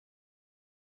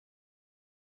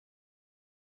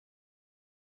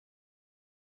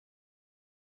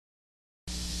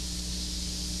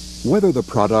Whether the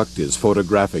product is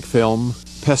photographic film,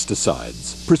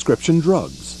 pesticides, prescription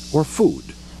drugs, or food,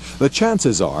 the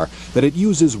chances are that it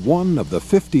uses one of the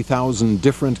 50,000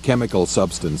 different chemical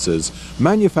substances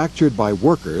manufactured by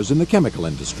workers in the chemical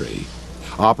industry.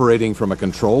 Operating from a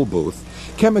control booth,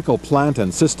 chemical plant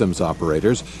and systems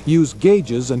operators use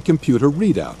gauges and computer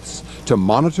readouts to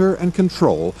monitor and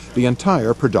control the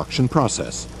entire production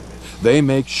process. They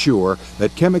make sure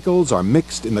that chemicals are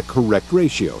mixed in the correct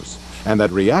ratios and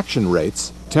that reaction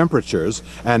rates, temperatures,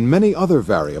 and many other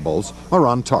variables are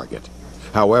on target.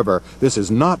 However, this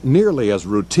is not nearly as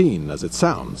routine as it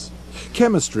sounds.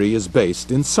 Chemistry is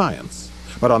based in science,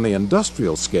 but on the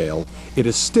industrial scale, it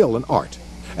is still an art.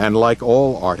 And like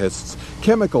all artists,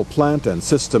 chemical plant and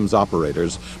systems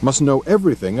operators must know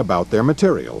everything about their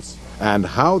materials and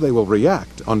how they will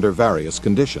react under various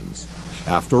conditions.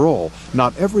 After all,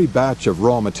 not every batch of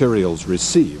raw materials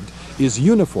received is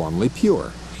uniformly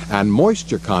pure, and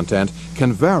moisture content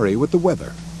can vary with the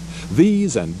weather.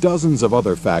 These and dozens of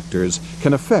other factors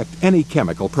can affect any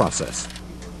chemical process.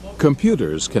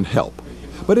 Computers can help,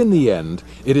 but in the end,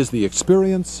 it is the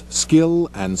experience, skill,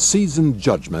 and seasoned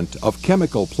judgment of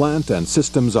chemical plant and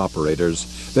systems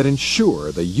operators that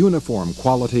ensure the uniform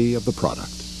quality of the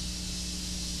product.